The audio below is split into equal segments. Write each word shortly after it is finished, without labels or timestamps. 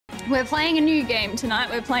We're playing a new game tonight.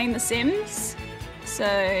 We're playing The Sims. So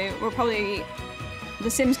we're probably, the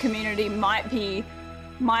Sims community might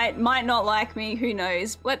not like me, who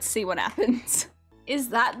knows. Let's see what happens. Is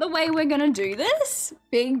that the way we're gonna do this?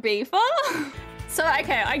 Big Beefer? So,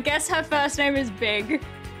 okay, I guess her first name is Big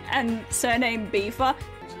and surname Beefer.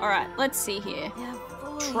 All right, let's see here.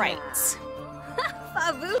 Traits.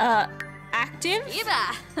 Active.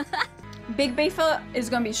 Big Beefer is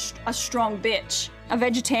gonna be a strong bitch. A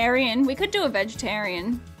vegetarian. We could do a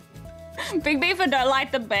vegetarian. Big Beefer don't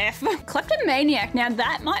like the beef. Kleptomaniac. Now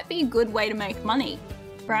that might be a good way to make money.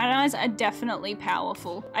 Brown eyes are definitely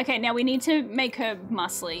powerful. Okay, now we need to make her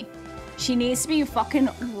muscly. She needs to be fucking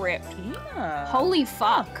ripped. Yeah. Holy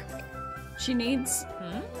fuck. She needs...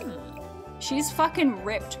 She's fucking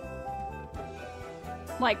ripped.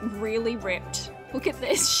 Like, really ripped. Look at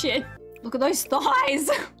this shit. Look at those thighs.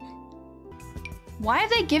 Why have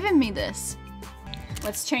they given me this?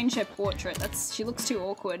 Let's change her portrait. She looks too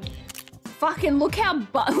awkward. Fucking look how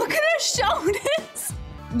look at her shoulders.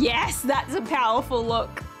 Yes, that's a powerful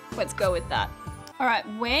look. Let's go with that. All right,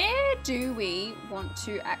 where do we want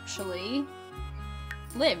to actually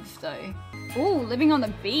live though? Ooh, living on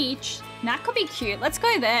the beach. That could be cute. Let's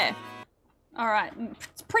go there. All right,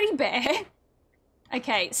 it's pretty bare.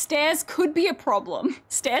 Okay, stairs could be a problem.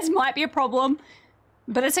 Stairs might be a problem,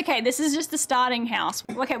 but it's okay. This is just the starting house.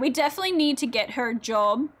 Okay, we definitely need to get her a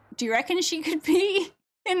job. Do you reckon she could be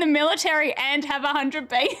in the military and have 100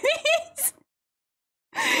 babies?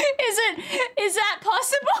 Is that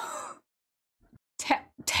possible?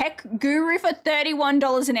 Tech guru for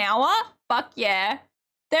 $31 an hour? Fuck yeah.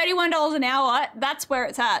 $31 an hour, that's where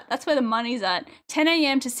it's at. That's where the money's at. 10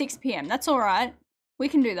 AM to 6 PM, that's all right. We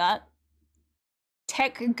can do that.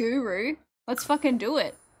 Tech guru, let's fucking do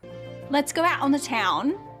it. Let's go out on the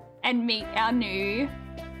town and meet our new...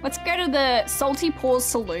 Let's go to the Salty Paws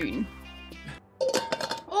Saloon.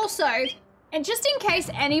 Also, and just in case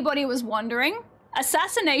anybody was wondering,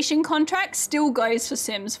 assassination contract still goes for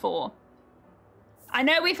Sims 4. I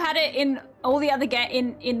know we've had it in all the other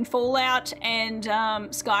in Fallout and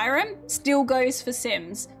Skyrim, still goes for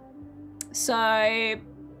Sims. So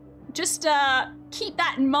just keep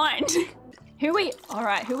that in mind. Who we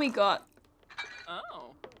got?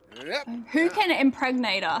 Oh. Yep. Who can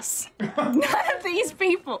impregnate us? None of these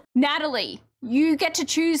people. Natalie, you get to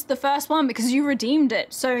choose the first one because you redeemed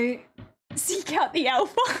it. So seek out the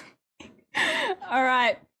alpha. All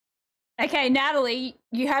right. Okay, Natalie,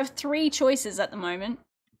 you have 3 choices at the moment.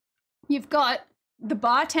 You've got the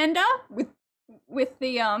bartender with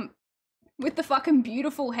the fucking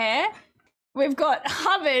beautiful hair. We've got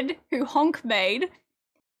Hubbard, who honk made.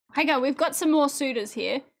 Hang on, we've got some more suitors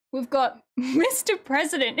here. We've got Mr.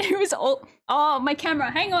 President, who is all... Oh, my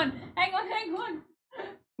camera, hang on.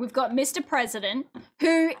 We've got Mr. President,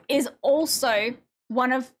 who is also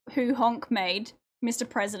one of who honk made, Mr.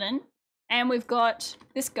 President. And we've got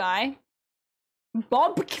this guy,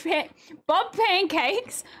 Bob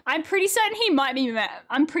Pancakes. I'm pretty certain he might be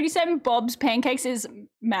I'm pretty certain Bob's Pancakes is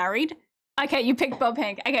married. Okay, you picked Bob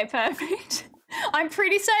Pancakes. Okay, perfect. I'm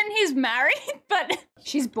pretty certain he's married, but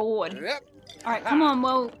she's bored. Yep. All right, come on.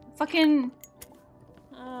 Well, fucking...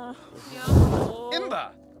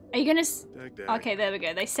 Imba. Are you gonna... Okay, there we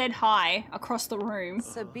go. They said hi across the room.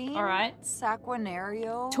 Sabine. All right.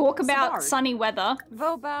 Saquinario. Talk about Sabard. sunny weather.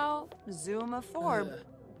 Vobao. Zuma Forb.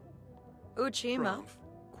 Uchima.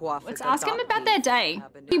 Let's ask him about their day.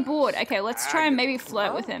 Be bored. Okay, let's try and maybe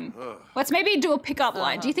flirt with him. Let's maybe do a pickup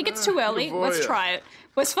line. Do you think it's too early? Let's try it.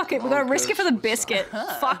 Let's fuck it. We gotta risk it for the biscuit.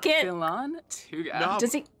 Fuck it.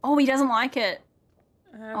 Does he? Oh, he doesn't like it.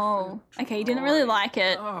 Oh, okay. He didn't really like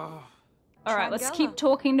it. All right, let's keep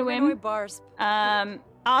talking to him.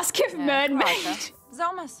 Ask if Merd made.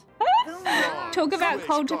 Zomas. Talk about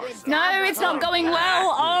culture. No, it's not going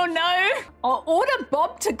well. Oh no. Oh, order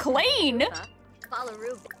Bob to clean.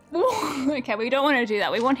 Okay, we don't want to do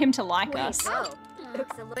that. We want him to like us.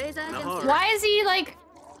 Why is he like...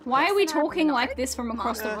 Why are we talking like this from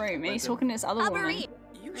across the room? And he's talking to this other woman.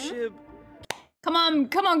 Come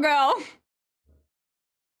on, girl.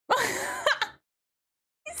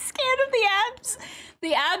 He's scared of the abs.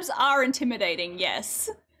 The abs are intimidating, yes.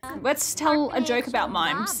 Let's tell a joke about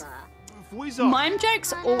mimes. Mime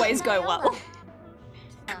jokes always go well.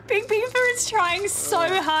 Big Beaver is trying so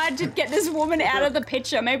hard to get this woman out of the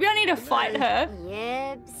picture. Maybe I need to fight her.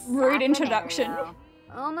 Rude introduction.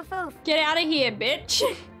 Get out of here, bitch.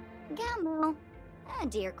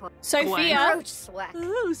 Sophia.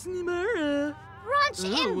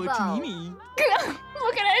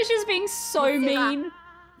 Look at her, she's being so mean.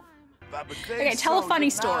 Okay, tell a funny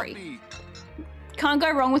story. Can't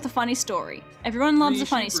go wrong with a funny story. Everyone loves a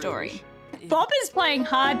funny story. Bob is playing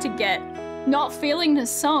hard to get, not feeling the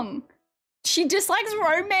song. She dislikes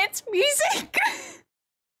romance music.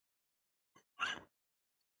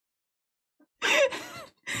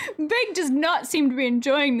 Big does not seem to be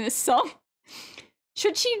enjoying this song.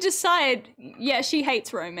 Should she decide, yeah, she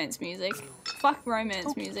hates romance music. Fuck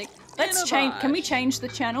romance music. Let's change, can we change the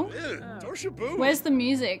channel? Where's the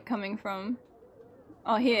music coming from?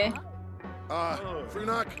 Oh, here.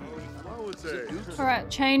 Alright,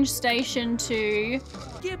 change station to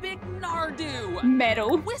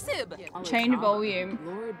metal. Change volume.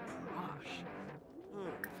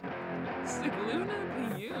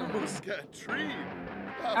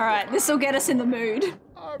 Alright, this will get us in the mood.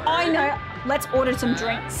 I know. Let's order some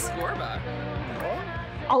drinks.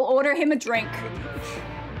 I'll order him a drink.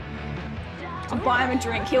 I'll buy him a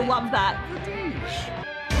drink. He'll love that.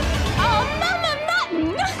 Oh, Mama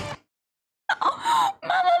Mutton! Oh,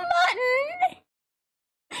 Mama Mutton!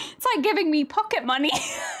 It's like giving me pocket money.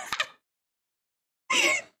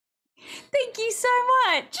 Thank you so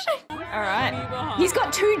much. Alright. He's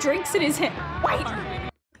got 2 drinks in his hand. Wait.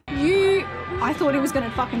 I thought he was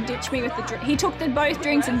gonna fucking ditch me with the drink. He took both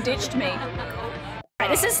drinks and ditched me. Alright,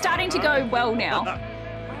 this is starting to go well now.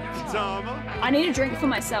 I need a drink for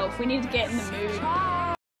myself. We need to get in the mood.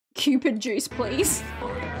 Cupid juice, please.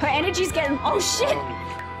 Her energy's getting, oh shit.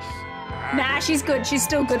 Nah, she's good. She's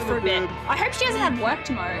still good for a bit. I hope she doesn't have work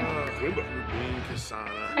tomorrow.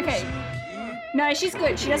 Okay. No, she's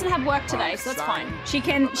good. She doesn't have work today, so that's fine. She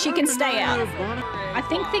can stay out. I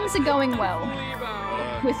think things are going well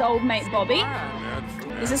with old mate Bobby.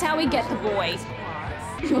 This is how we get the boy.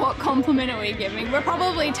 What compliment are we giving? We're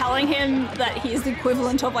probably telling him that he's the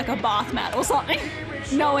equivalent of like a bath mat or something.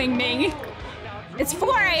 Knowing me. It's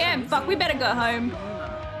 4 AM. Fuck, we better go home.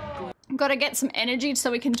 Gotta get some energy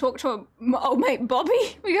so we can talk to old mate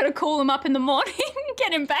Bobby. We gotta call him up in the morning and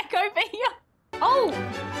get him back over here. Oh!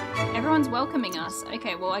 Everyone's welcoming us.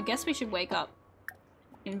 Okay, well, I guess we should wake up.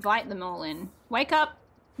 Invite them all in. Wake up.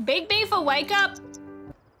 Big Beefer, wake up!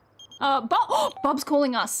 Bob's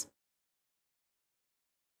calling us.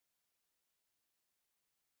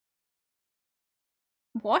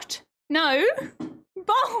 What? No.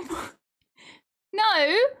 Bob!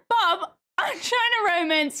 No! Bob, I'm trying to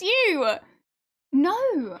romance you!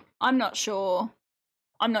 No, I'm not sure.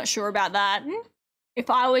 I'm not sure about that. If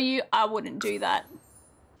I were you, I wouldn't do that.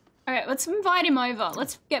 Alright, let's invite him over.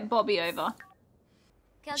 Let's get Bobby over.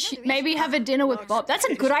 Maybe have a dinner with Bob. That's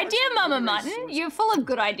a good idea, Mama Mutton. You're full of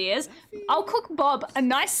good ideas. I'll cook Bob a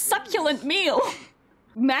nice succulent meal.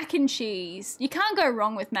 Mac and cheese. You can't go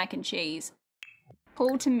wrong with mac and cheese.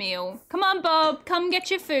 Pull to meal. Come on, Bob. Come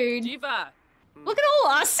get your food. Look at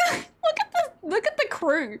all us. Look at the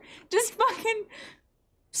crew. Just fucking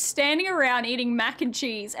standing around eating mac and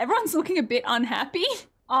cheese. Everyone's looking a bit unhappy.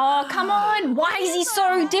 Oh, come on. Why is he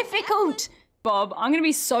so difficult? Bob, I'm gonna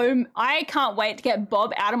be so... I can't wait to get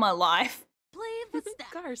Bob out of my life.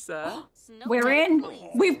 We're in.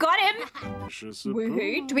 We've got him.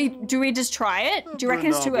 Woohoo. Do we just try it? Do you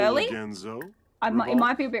reckon it's too early? It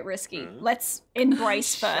might be a bit risky. Let's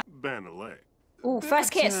embrace first. Ooh,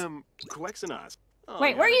 first kiss.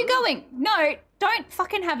 Wait, where are you going? No, don't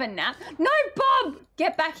fucking have a nap. No, Bob!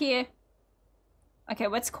 Get back here. Okay,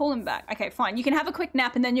 let's call him back. Okay, fine. You can have a quick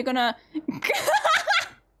nap and then you're gonna...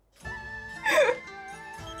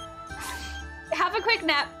 Have a quick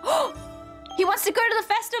nap. He wants to go to the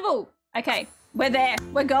festival. Okay, we're there.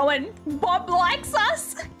 We're going. Bob likes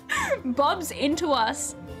us. Bob's into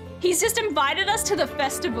us. He's just invited us to the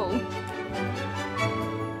festival.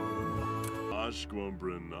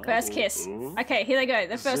 First kiss. Okay, here they go.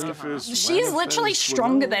 The first kiss. She's literally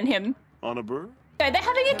stronger than him. They're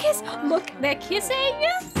having a kiss. Look, they're kissing.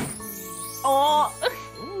 Oh.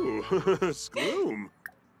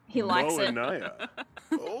 He likes it.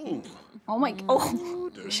 Oh my,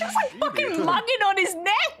 she's like fucking mugging on his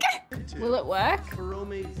neck. Will it work?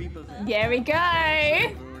 There we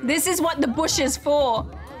go. This is what the bush is for.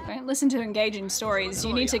 Don't listen to engaging stories.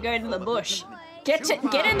 You need to go to the bush. Get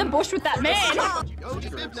in the bush with that man.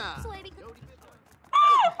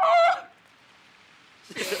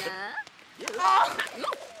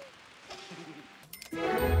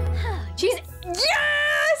 She's,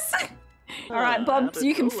 yes! All right, Bob,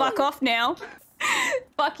 you can fuck off now.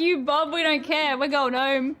 Fuck you, Bob, we don't care. We're going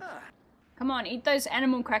home. Come on, eat those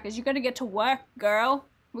animal crackers. You gotta get to work, girl.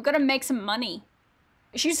 We've gotta make some money.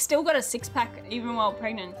 She's still got a 6-pack even while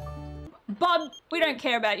pregnant. Bob, we don't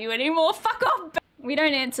care about you anymore. Fuck off. We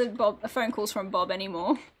don't answer phone calls from Bob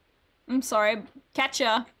anymore. I'm sorry. Catch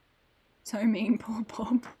ya. So mean, poor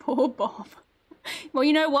Bob. Poor Bob. Well,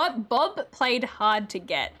 you know what? Bob played hard to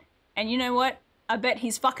get. And you know what? I bet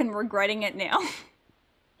he's fucking regretting it now.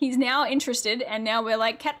 He's now interested, and now we're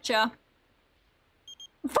like, capture.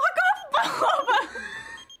 Fuck off, Bob!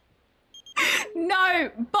 No,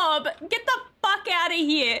 Bob, get the fuck out of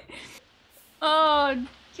here. Oh,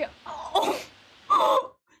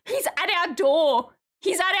 oh, he's at our door.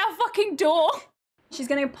 He's at our fucking door. She's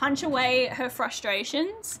gonna punch away her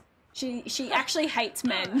frustrations. She actually hates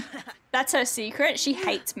men. That's her secret. She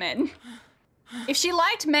hates men. If she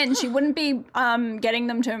liked men, she wouldn't be getting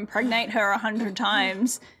them to impregnate her 100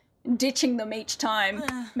 times, ditching them each time,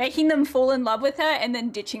 making them fall in love with her and then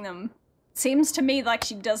ditching them. Seems to me like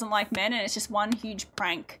she doesn't like men and it's just one huge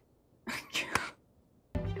prank.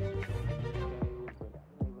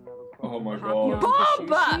 Oh my god. Bob!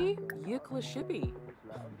 Goodbye.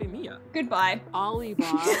 Goodbye.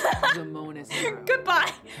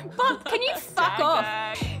 Bob, can you fuck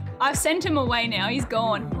off? I've sent him away now. He's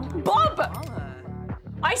gone. Bob!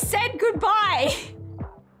 I said goodbye.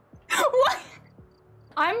 What?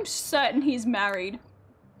 I'm certain he's married.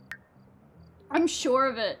 I'm sure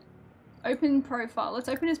of it. Open profile. Let's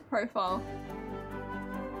open his profile.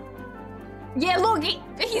 Yeah, look,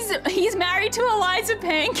 he's married to Eliza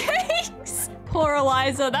Pancakes. Poor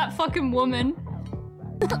Eliza, that fucking woman.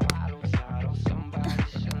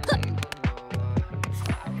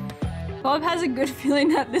 Bob has a good feeling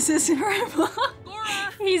that this is forever.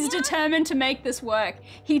 He's determined to make this work.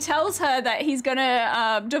 He tells her that he's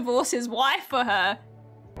gonna divorce his wife for her.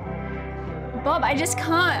 Bob, I just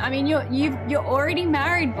can't. I mean, you're already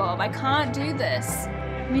married, Bob. I can't do this.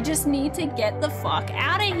 We just need to get the fuck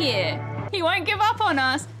out of here. He won't give up on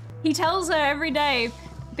us. He tells her every day,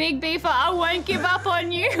 Big Beaver, I won't give up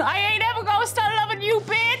on you. I ain't ever gonna start loving you,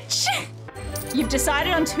 bitch. You've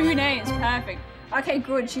decided on 2 names. Perfect. Okay,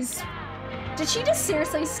 good. Did she just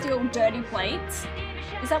seriously steal dirty plates?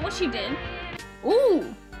 Is that what she did?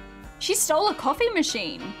 Ooh, she stole a coffee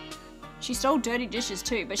machine. She stole dirty dishes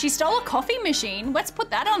too, but she stole a coffee machine. Let's put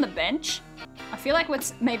that on the bench. I feel like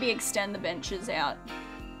let's maybe extend the benches out.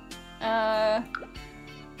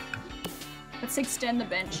 Let's extend the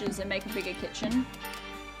benches and make a bigger kitchen.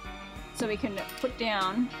 So we can put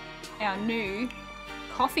down our new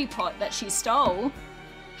coffee pot that she stole.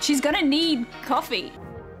 She's gonna need coffee.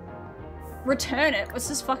 Return it. Let's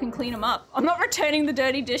just fucking clean them up. I'm not returning the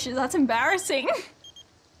dirty dishes. That's embarrassing.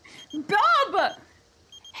 Bob!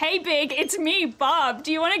 Hey, Big, it's me, Bob.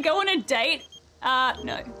 Do you want to go on a date?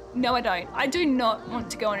 No. No, I don't. I do not want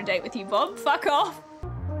to go on a date with you, Bob. Fuck off.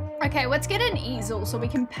 Okay, let's get an easel so we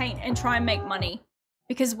can paint and try and make money.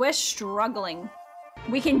 Because we're struggling.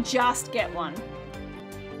 We can just get one.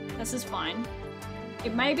 This is fine.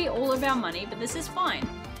 It may be all of our money, but this is fine.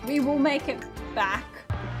 We will make it back.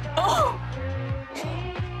 Oh!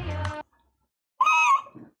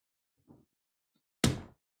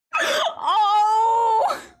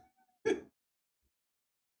 Oh!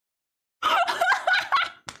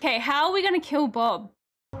 Okay, how are we gonna kill Bob?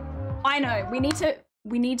 I know, we need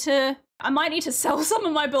to, I might need to sell some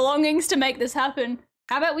of my belongings to make this happen.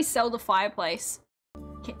 How about we sell the fireplace?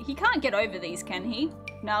 He can't get over these, can he?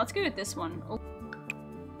 No, let's go with this one. Oh.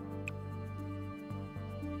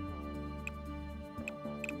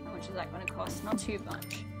 How much is that gonna cost? Not too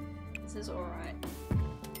much. This is all right.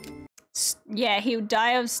 Yeah, he would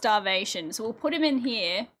die of starvation. So we'll put him in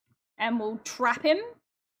here and we'll trap him.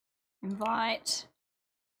 Invite.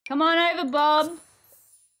 Come on over, Bob.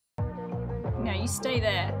 No, you stay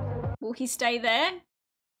there. Will he stay there?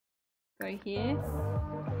 Go here.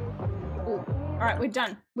 Oh, all right, we're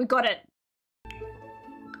done. We got it.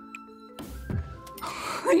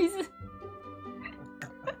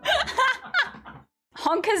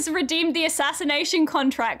 Honk has redeemed the assassination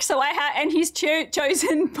contract, so and he's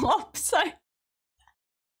chosen Bob, so.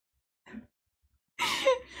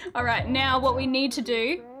 All right, now what we need to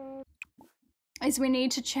do is we need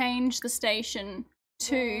to change the station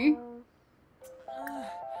to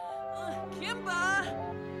Kimba!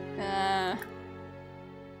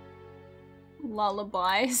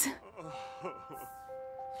 Lullabies.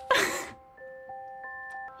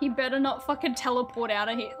 He better not fucking teleport out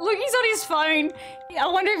of here. Look, he's on his phone. I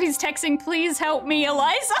wonder if he's texting, please help me,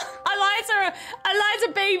 Eliza.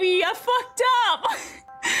 Eliza baby, I fucked up.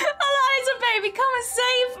 Eliza baby, come and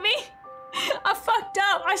save me. I fucked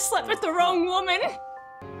up. I slept with the wrong woman.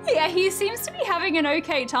 Yeah, he seems to be having an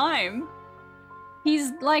okay time.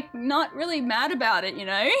 He's like not really mad about it, you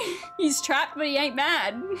know? He's trapped, but he ain't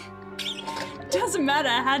mad. Doesn't matter,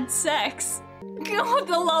 I had sex. God,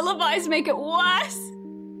 the lullabies make it worse.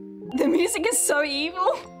 The music is so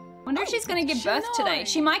evil. Wonder if she's gonna give birth today.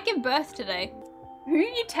 She might give birth today. Who are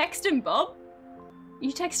you texting, Bob?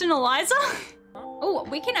 You texting Eliza? Oh,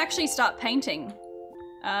 we can actually start painting.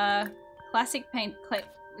 Classic paint.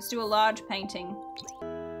 Let's do a large painting.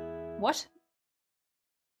 What?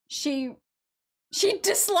 She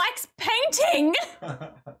dislikes painting.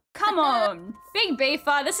 Come on, Big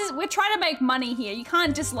Beefer. We're trying to make money here. You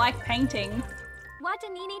can't dislike painting.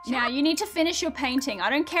 Now you need to finish your painting.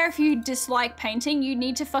 I don't care if you dislike painting. You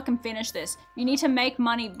need to fucking finish this. You need to make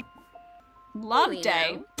money. Love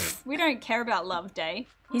Day. Pfft, we don't care about Love Day.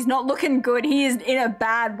 He's not looking good. He is in a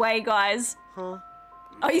bad way, guys. Huh?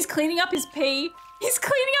 Oh, he's cleaning up his pee. He's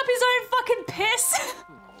cleaning up his own fucking piss.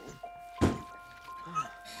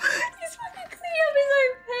 He's fucking cleaning up his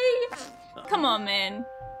own pee. Come on, man.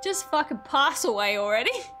 Just fucking pass away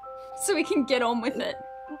already so we can get on with it.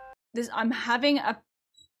 I'm having a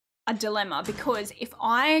dilemma because if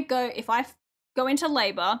I go into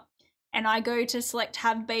labor and I go to select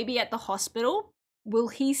have baby at the hospital, will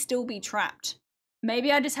he still be trapped?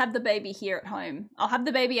 Maybe I just have the baby here at home. I'll have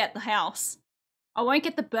the baby at the house. I won't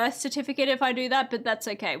get the birth certificate if I do that, but that's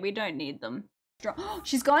okay. We don't need them.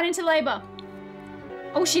 She's gone into labor.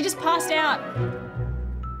 Oh, she just passed out.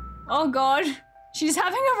 Oh God. She's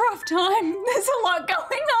having a rough time. There's a lot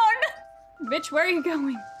going on. Bitch, where are you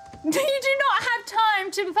going? You do not have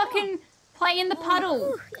time to fucking play in the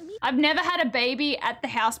puddle. I've never had a baby at the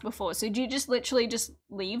house before, so do you just literally just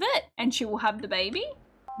leave it and she will have the baby?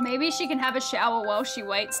 Maybe she can have a shower while she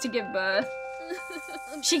waits to give birth.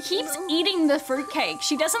 She keeps eating the fruitcake.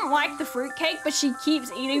 She doesn't like the fruitcake, but she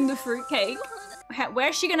keeps eating the fruitcake.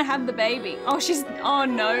 Where's she gonna have the baby? Oh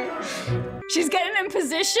no. She's getting in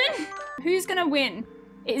position. Who's gonna win?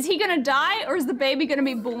 Is he gonna die or is the baby gonna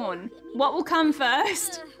be born? What will come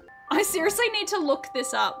first? I seriously need to look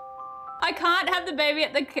this up. I can't have the baby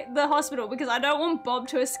at the hospital because I don't want Bob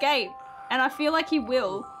to escape. And I feel like he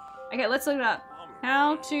will. Okay, let's look it up.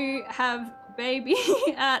 How to have baby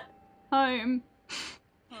at home.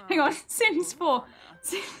 Hang on, Sims 4.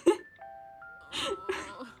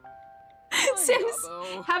 Sims,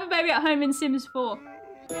 have a baby at home in Sims 4.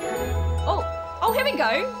 Oh, here we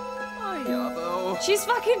go. She's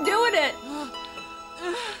fucking doing it.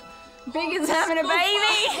 Big is having a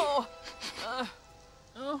baby.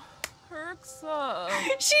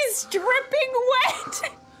 She's dripping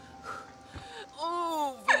wet.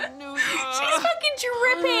 She's fucking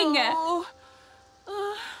dripping.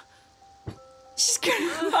 She's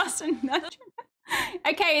gonna bust a nut.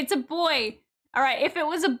 Okay, it's a boy. All right, if it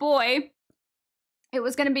was a boy, it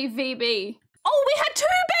was gonna be VB. Oh, we had 2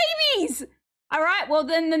 babies. All right, well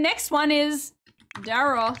then the next one is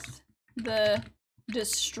Daroth the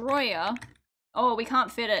Destroyer. Oh, we can't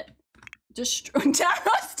fit it.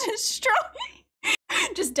 Daroth Destroy.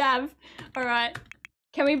 Just Dav. All right.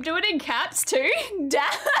 Can we do it in caps too?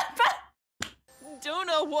 Dav.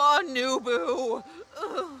 Duna wa nubu.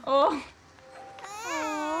 Oh.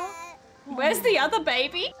 Where's the other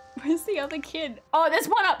baby? Where's the other kid? Oh, there's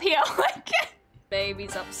one up here.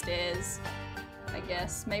 Baby's upstairs, I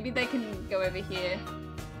guess. Maybe they can go over here.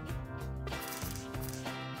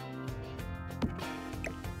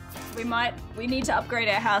 We need to upgrade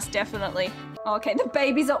our house, definitely. Oh, okay, the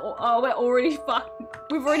babies are, we're already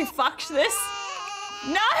fucked. We've already fucked this.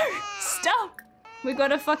 No, stop. We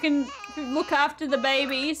gotta fucking look after the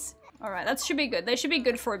babies. All right, that should be good. They should be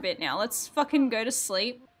good for a bit now. Let's fucking go to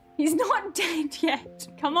sleep. He's not dead yet.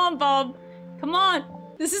 Come on, Bob. Come on.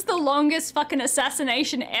 This is the longest fucking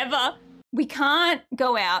assassination ever. We can't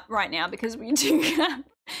go out right now because we do have.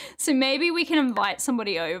 So maybe we can invite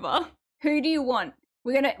somebody over. Who do you want?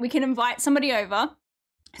 We can invite somebody over.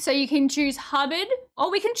 So you can choose Hubbard. Oh,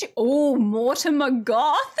 we can choose. Oh, Mortimer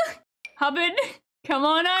Goth. Hubbard, come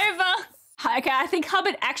on over. Okay, I think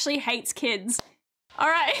Hubbard actually hates kids. All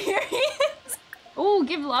right, here he is. Oh,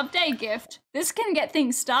 give Love Day gift. This can get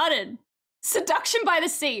things started. Seduction by the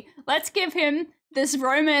Sea. Let's give him this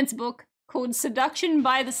romance book called Seduction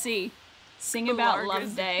by the Sea. Sing about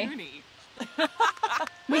Love Day.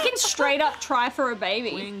 We can straight up try for a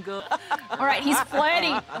baby. All right, he's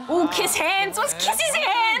flirty. Oh, kiss hands. Let's kiss his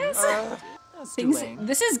hands.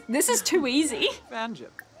 This is too easy.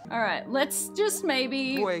 All right, let's just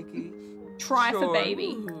maybe try for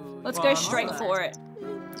baby. Let's go straight for it.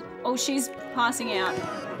 Oh, she's passing out.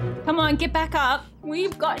 Come on, get back up.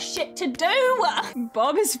 We've got shit to do.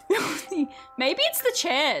 Bob is filthy. Maybe it's the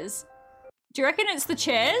chairs. Do you reckon it's the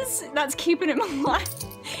chairs that's keeping him alive?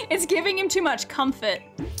 It's giving him too much comfort.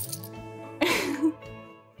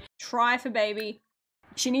 Try for baby.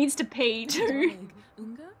 She needs to pee too.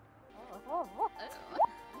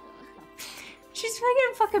 She's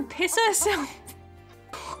gonna fucking piss herself.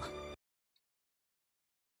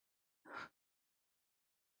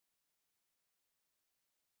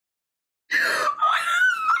 Oh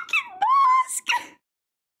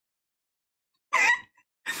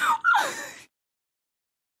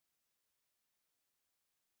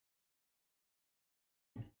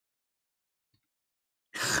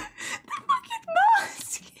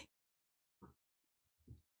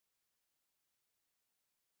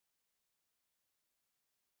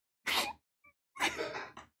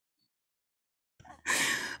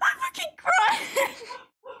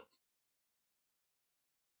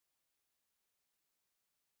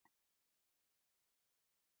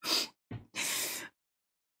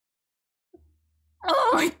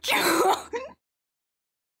Oh my god.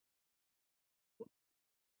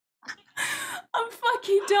 I'm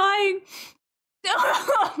fucking dying.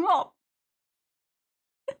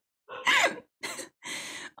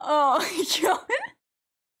 Oh my god.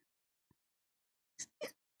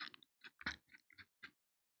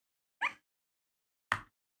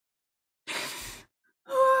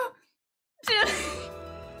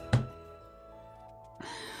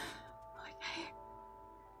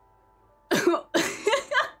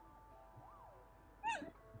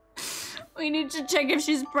 We need to check if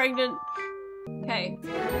she's pregnant. Okay.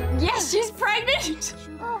 Yes, she's pregnant!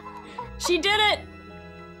 She did it!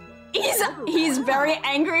 He's very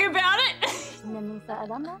angry about it.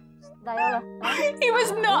 He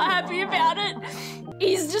was not happy about it.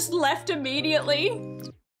 He's just left immediately.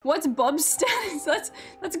 What's Bob's status?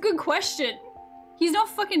 That's a good question. He's not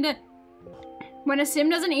fucking dead. When a sim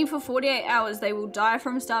doesn't eat for 48 hours, they will die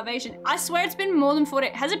from starvation. I swear it's been more than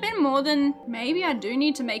 48. Has it been more than... Maybe I do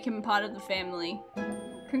need to make him part of the family.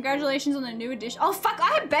 Congratulations on the new addition. Oh fuck,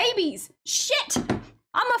 I have babies! Shit!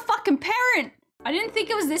 I'm a fucking parent! I didn't think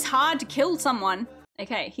it was this hard to kill someone.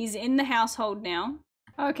 Okay, he's in the household now.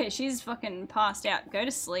 Okay, she's fucking passed out. Go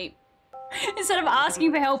to sleep. Instead of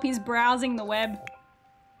asking for help, he's browsing the web.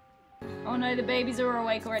 Oh no, the babies are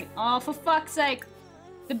awake already. Oh, for fuck's sake.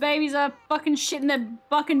 The babies are fucking shitting their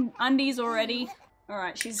fucking undies already.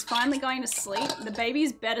 Alright, she's finally going to sleep. The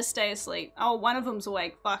babies better stay asleep. Oh, one of them's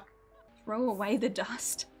awake. Fuck. Throw away the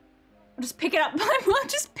dust. I'll just pick it up. I'll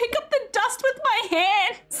just pick up the dust with my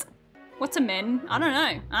hands. What's a men? I don't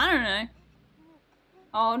know. I don't know.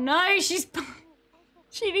 Oh no,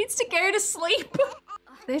 she needs to go to sleep.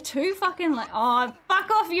 They're too fucking like, oh,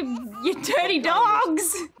 fuck off, you dirty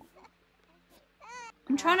dogs.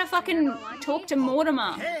 I'm trying to fucking talk to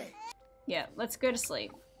Mortimer. Yeah, let's go to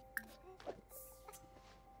sleep.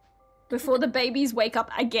 Before the babies wake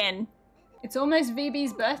up again. It's almost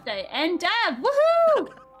VB's birthday. And Dad, woohoo!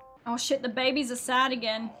 Oh shit, the babies are sad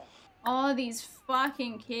again. Oh, these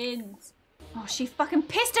fucking kids. Oh, she fucking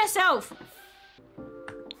pissed herself.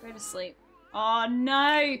 Go to sleep. Oh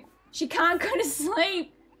no, she can't go to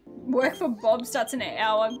sleep. Work for Bob starts in an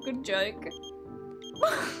hour. Good joke.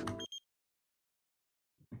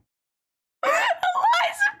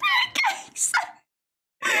 Eliza pancakes.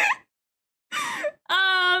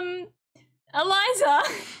 Eliza.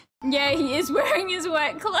 Yeah, he is wearing his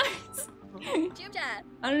work clothes.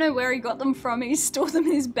 I don't know where he got them from. He stored them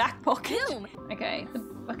in his back pocket. Okay, the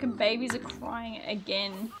fucking babies are crying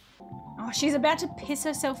again. Oh, she's about to piss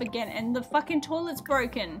herself again and the fucking toilet's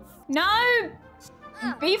broken. No!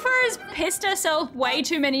 Beaver has pissed herself way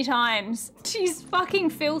too many times. She's fucking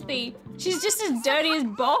filthy. She's just as dirty as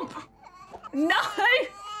Bob. No!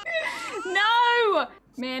 No!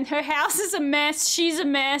 Man, her house is a mess. She's a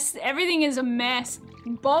mess. Everything is a mess.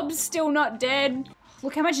 Bob's still not dead.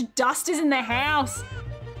 Look how much dust is in the house.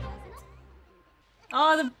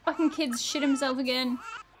 Oh, the fucking kid's shit himself again.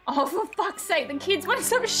 Oh, for fuck's sake, the kids want to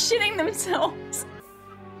stop shitting themselves.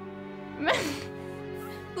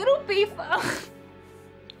 Little Beaver.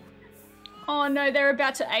 Oh no, they're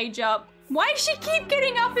about to age up. Why does she keep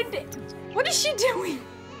getting up and... What is she doing?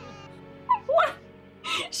 What?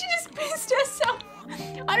 She just pissed herself.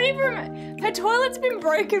 I don't even remember. Her toilet's been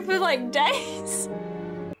broken for like days.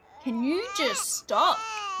 Can you just stop?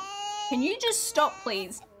 Can you just stop,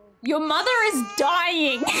 please? Your mother is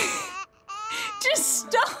dying. Just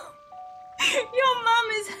stop. Your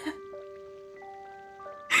mum is...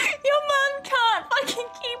 Your mum can't fucking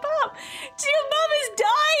keep up. Your mum is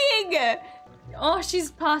dying. Oh,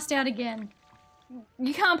 she's passed out again.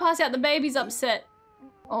 You can't pass out. The baby's upset.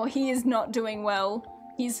 Oh, he is not doing well.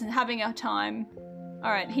 He's having a time.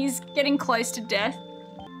 All right, he's getting close to death.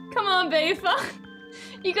 Come on, Beaver.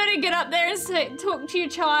 You gotta get up there and say, talk to your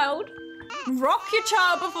child. Rock your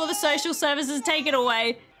child before the social services take it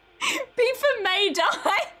away. Beaver may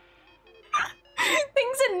die.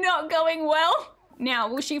 Things are not going well. Now,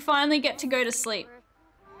 will she finally get to go to sleep?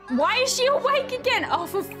 Why is she awake again? Oh,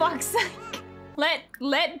 for fuck's sake.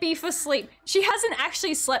 Let Beaver sleep. She hasn't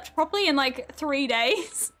actually slept properly in like 3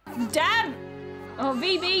 days. Dab. Oh,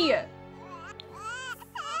 VB.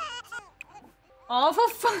 Oh, for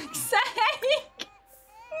fuck's sake.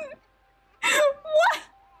 What?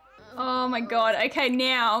 Oh my god. Okay,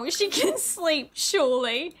 now she can sleep,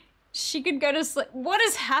 surely. She could go to sleep. What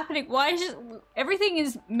is happening? Why is everything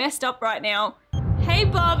is messed up right now? Hey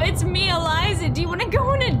Bob, it's me, Eliza. Do you want to go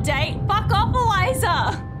on a date? Fuck off,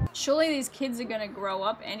 Eliza. Surely these kids are gonna grow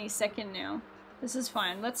up any second now. This is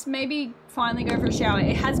fine. Let's maybe finally go for a shower.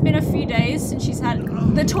 It has been a few days since she's had...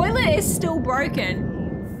 The toilet is still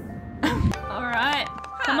broken. All right.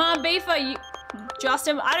 Come on, Beaver.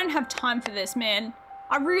 Justin, I don't have time for this, man.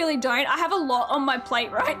 I really don't. I have a lot on my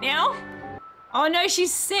plate right now. Oh no,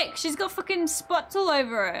 she's sick. She's got fucking spots all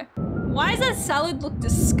over her. Why does that salad look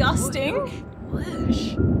disgusting?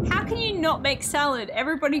 How can you not make salad?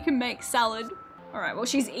 Everybody can make salad. All right, well,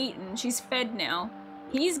 she's eaten. She's fed now.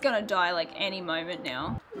 He's gonna die like any moment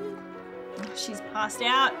now. She's passed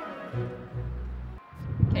out.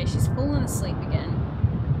 Okay, she's fallen asleep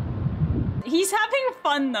again. He's having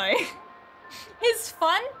fun though. His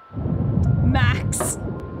fun? Max.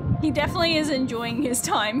 He definitely is enjoying his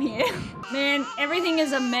time here. Man, everything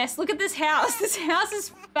is a mess. Look at this house. This house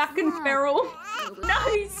is fucking feral.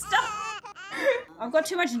 No, stop. I've got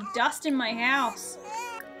too much dust in my house.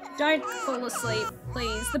 Don't fall asleep,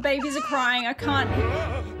 please. The babies are crying. I can't.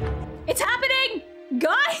 It's happening!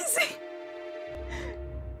 Guys!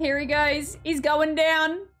 Here he goes. He's going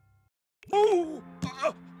down.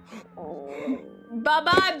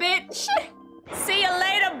 Bye-bye, bitch. See you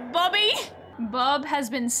later, Bobby. Bob has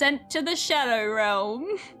been sent to the Shadow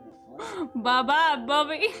Realm. Bye-bye,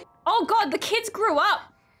 Bobby. Oh God, the kids grew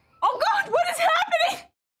up. Oh God, what is happening?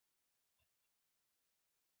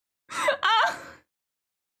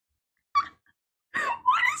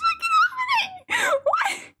 What is fucking happening?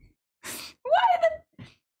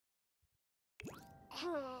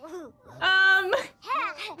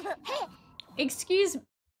 Excuse.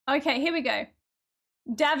 Okay, here we go.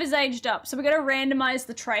 Dav is aged up, so we're gonna randomize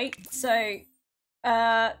the trait. So,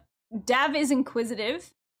 Dav is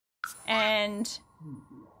inquisitive, and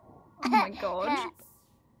oh my God.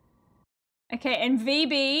 Okay, and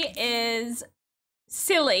VB is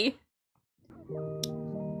silly.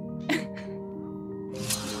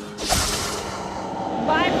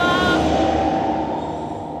 Bye, Bob.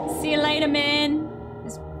 See you later, man.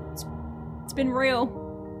 It's been real.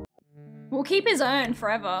 We'll keep his urn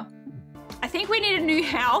forever. I think we need a new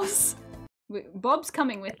house. Bob's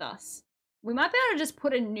coming with us. We might be able to just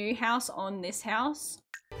put a new house on this house.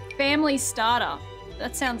 Family starter.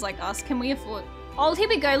 That sounds like us. Can we afford? Oh, here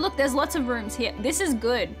we go. Look, there's lots of rooms here. This is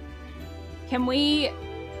good. Can we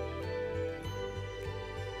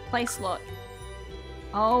place lot?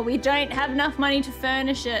 Oh, we don't have enough money to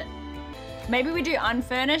furnish it. Maybe we do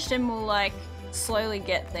unfurnished and we'll like slowly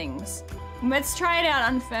get things. Let's try it out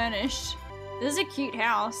unfurnished. This is a cute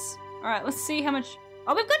house. All right, let's see how much.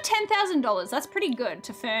 Oh, we've got $10,000. That's pretty good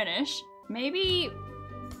to furnish. Maybe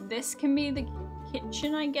this can be the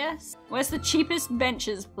kitchen, I guess. Where's the cheapest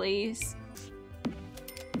benches, please?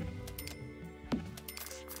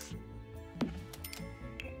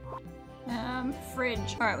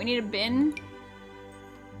 Fridge. All right, we need a bin.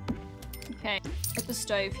 Okay, put the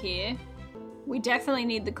stove here. We definitely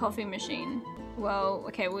need the coffee machine. Well,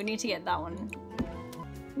 okay, we need to get that one.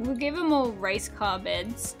 We'll give them all race car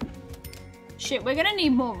beds. Shit, we're gonna need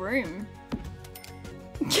more room.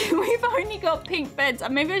 We've only got pink beds.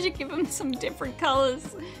 Maybe I should give them some different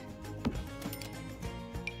colors.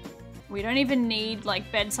 We don't even need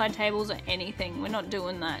like bedside tables or anything. We're not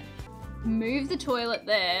doing that. Move the toilet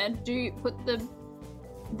there. Put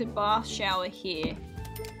the bath shower here.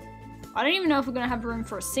 I don't even know if we're gonna have room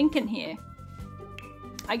for a sink in here.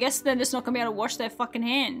 I guess they're just not gonna be able to wash their fucking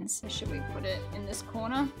hands. Should we put it in this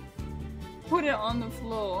corner? Put it on the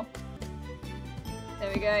floor.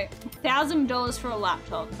 There we go. $1,000 for a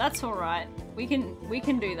laptop. That's all right. We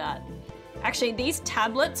can do that. Actually, these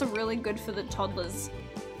tablets are really good for the toddlers.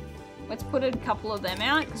 Let's put a couple of them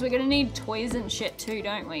out because we're gonna need toys and shit too,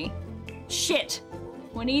 don't we? Shit.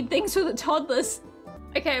 We need things for the toddlers.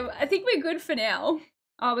 Okay, I think we're good for now.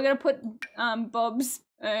 Oh, we're gonna put Bob's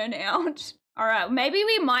urn out. All right, maybe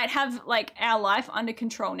we might have like our life under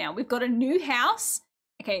control now. We've got a new house.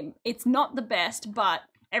 Okay, it's not the best, but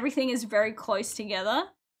everything is very close together.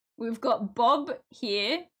 We've got Bob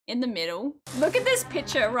here in the middle. Look at this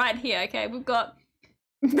picture right here, okay? We've got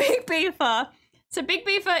Big Beaver. So Big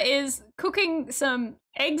Beaver is cooking some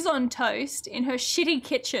eggs on toast in her shitty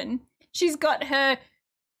kitchen. She's got her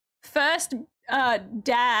first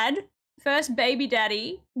baby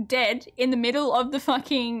daddy dead in the middle of the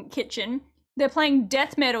fucking kitchen. They're playing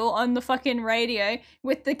death metal on the fucking radio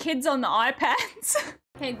with the kids on the iPads.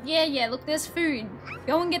 Okay, yeah, look, there's food.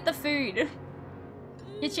 Go and get the food.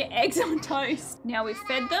 Get your eggs on toast. Now we've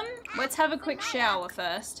fed them. Let's have a quick shower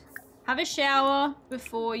first. Have a shower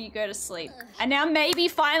before you go to sleep. And now maybe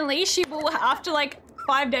finally she will, after like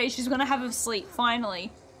 5 days, she's gonna have a sleep,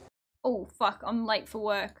 finally. Oh, fuck, I'm late for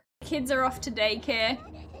work. Kids are off to daycare.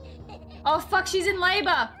 Oh, fuck, she's in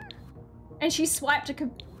labor. And she swiped a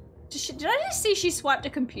did I just see she swiped a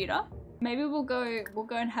computer? Maybe we'll go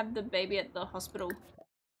and have the baby at the hospital.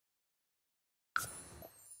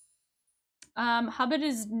 Hubbard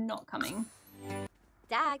is not coming.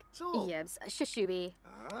 Dag. So. Yibs. Shishubi.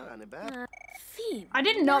 Theme. I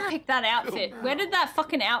did not pick that outfit. Where did that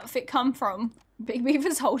fucking outfit come from? Big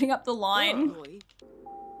Beaver's holding up the line.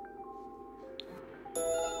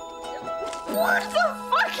 What the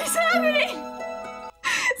fuck is happening?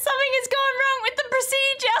 Something has gone wrong with the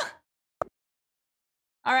procedure.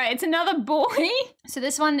 All right, it's another boy. So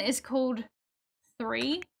this one is called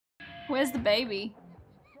 3. Where's the baby?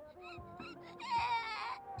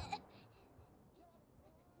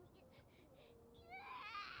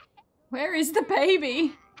 Where is the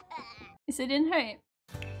baby? Is it in her?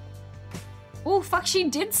 Oh, fuck, she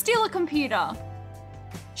did steal a computer.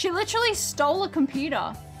 She literally stole a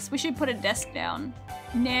computer. So we should put a desk down.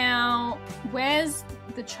 Now, where's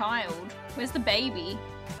the child? Where's the baby?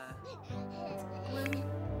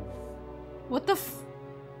 What the f-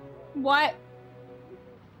 Why?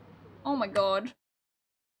 Oh my god.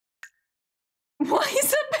 Why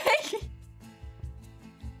is the baby?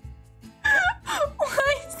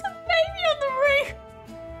 Why is the baby on the roof?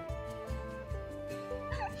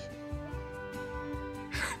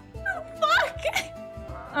 Fuck!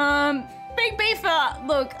 Big Beaver,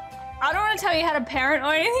 look, I don't want to tell you how to parent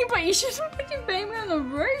or anything, but you shouldn't put your baby on the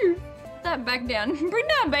roof. Put that back down. Bring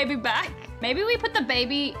that baby back. Maybe we put the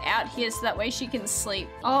baby out here so that way she can sleep.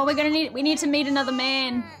 Oh, we need to meet another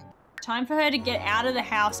man. Time for her to get out of the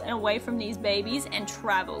house and away from these babies and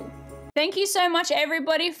travel. Thank you so much,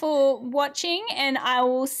 everybody, for watching, and I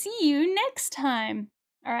will see you next time.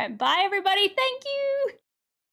 All right, bye, everybody. Thank you.